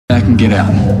back and get out.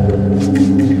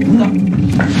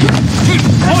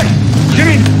 Oi! Get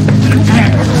in!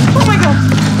 Oh my God!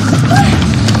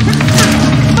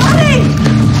 Marty!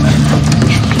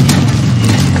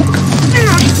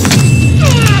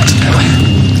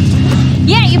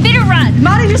 Yeah, you better run.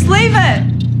 Marty, just leave it.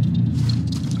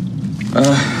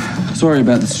 Sorry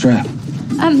about the strap.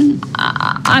 I'm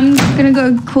gonna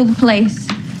go call the police.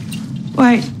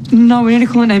 Wait, no, we need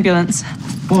to call an ambulance.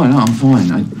 Why? No, I'm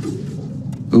fine.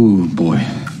 Oh, boy.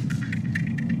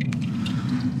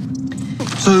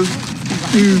 So,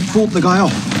 you fought the guy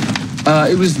off?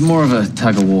 It was more of a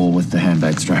tug-of-war with the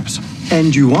handbag straps.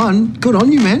 And you won. Good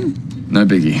on you, man. No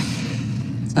biggie.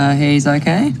 So he's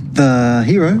okay? The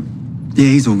hero? Yeah,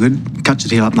 he's all good. Cut your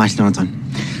heel up nicely on its own.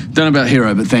 Don't know about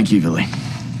hero, but thank you, Villy.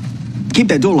 Keep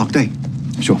that door locked, eh?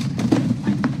 Sure.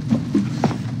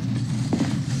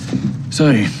 So,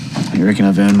 you reckon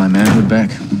I've earned my manhood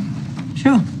back?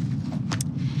 Sure.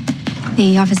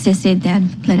 The officer said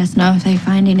they'd let us know if they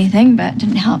find anything, but it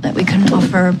didn't help that we couldn't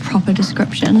offer a proper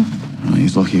description. Oh,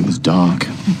 he's lucky it was dark.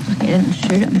 Lucky I didn't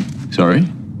shoot him. Sorry?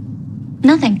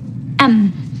 Nothing.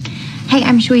 Hey,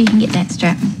 I'm sure you can get that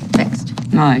strap fixed.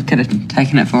 No, I could have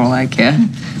taken it for all I care.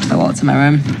 The wallet's in my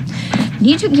room.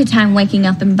 You took your time waking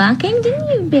up and barking, didn't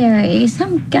you, Barry?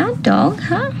 Some guard dog,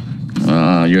 huh?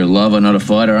 You're a lover, not a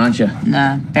fighter, aren't you?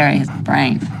 Nah, Barry has a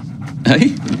brain.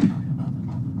 Hey?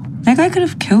 That guy could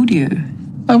have killed you.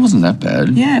 That wasn't that bad.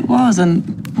 Yeah, it was, and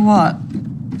what?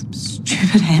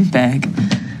 Stupid handbag.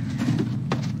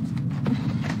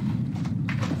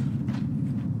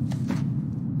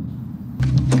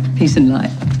 Peace and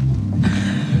light.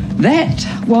 That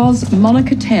was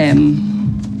Monica Tam.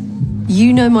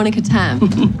 You know Monica Tam?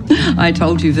 I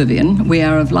told you, Vivienne, we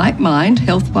are of like mind,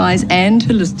 health-wise and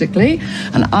holistically,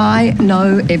 and I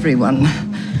know everyone.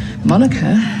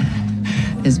 Monica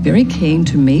is very keen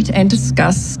to meet and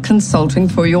discuss consulting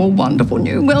for your wonderful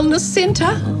new wellness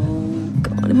centre.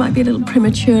 God, it might be a little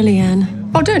premature, Leanne.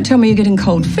 Oh, don't tell me you're getting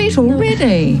cold feet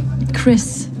already.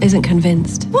 Chris isn't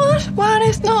convinced. What? Why on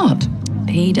earth not?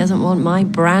 He doesn't want my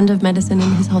brand of medicine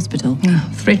in his hospital.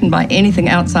 Threatened by anything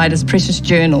outside his precious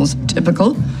journals.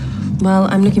 Typical. Well,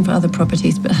 I'm looking for other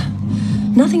properties, but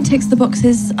nothing ticks the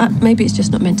boxes. Maybe it's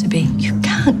just not meant to be. You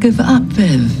can't give up,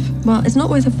 Viv. Well, it's not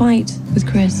worth a fight with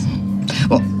Chris.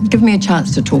 Well, give me a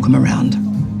chance to talk him around.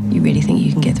 You really think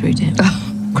you can get through to him?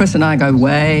 Oh, Chris and I go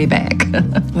way back.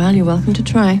 Well, you're welcome to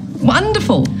try.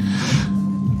 Wonderful.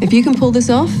 If you can pull this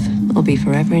off, I'll be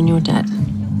forever in your debt.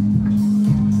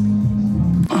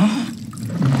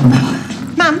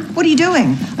 Mum, what are you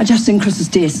doing? Adjusting Chris's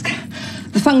desk.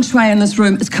 The feng shui in this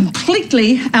room is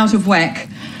completely out of whack,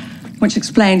 which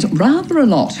explains rather a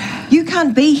lot. You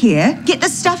can't be here. Get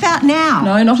this stuff out now.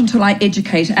 No, not until I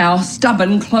educate our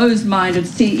stubborn, closed-minded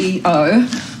CEO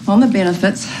on the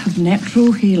benefits of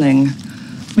natural healing.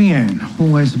 Leanne,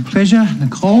 always a pleasure.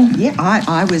 Nicole? Yeah,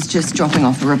 I was just dropping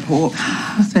off a report.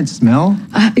 What's that smell?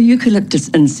 Eucalyptus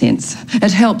incense.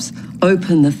 It helps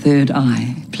open the third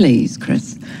eye. Please,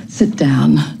 Chris, sit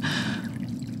down.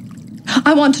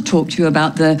 I want to talk to you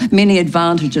about the many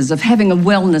advantages of having a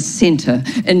wellness centre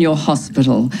in your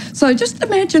hospital. So just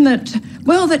imagine that,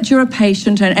 well, that you're a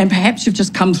patient and perhaps you've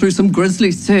just come through some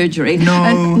grisly surgery.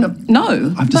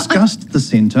 No. I've discussed the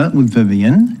centre with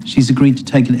Vivienne. She's agreed to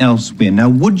take it elsewhere. Now,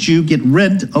 would you get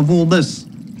rid of all this,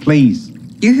 please?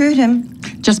 You heard him.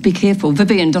 Just be careful.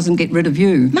 Vivienne doesn't get rid of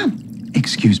you. Mum.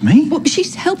 Excuse me? Well,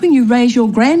 she's helping you raise your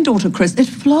granddaughter, Chris. It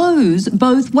flows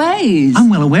both ways. I'm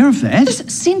well aware of that. This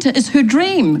centre is her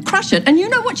dream. Crush it. And you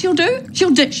know what she'll do?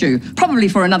 She'll ditch you. Probably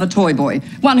for another toy boy.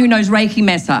 One who knows Reiki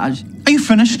massage. Are you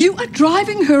finished? You are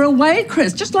driving her away,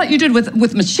 Chris. Just like you did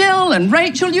with Michelle and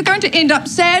Rachel. You're going to end up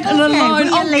sad and alone.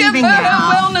 we're I'll give her leaving now.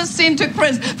 a wellness centre,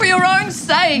 Chris, for your own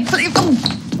sake. Please.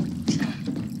 Oh.